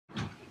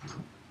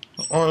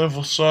I have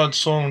a sad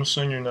song to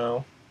sing you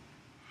now.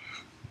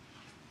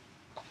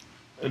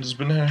 It has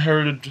been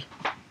inherited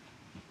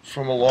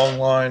from a long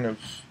line of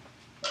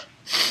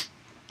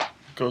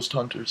ghost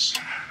hunters.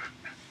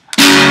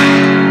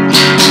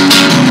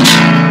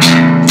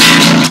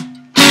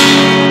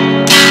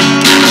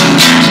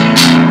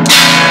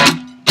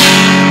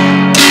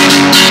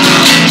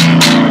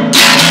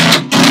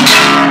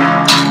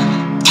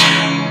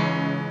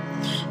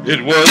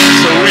 It was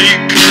a week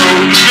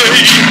ago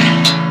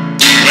today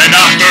when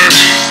I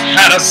first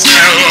had a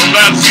smell of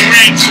that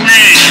sweet,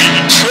 sweet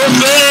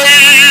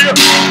pussy.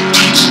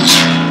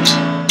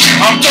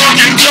 I'm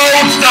talking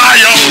toad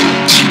style.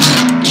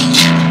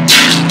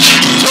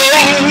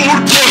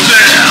 Toad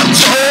pussy,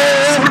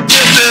 toad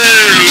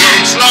pussy.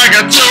 Looks like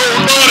a toad,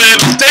 but it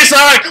tastes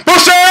like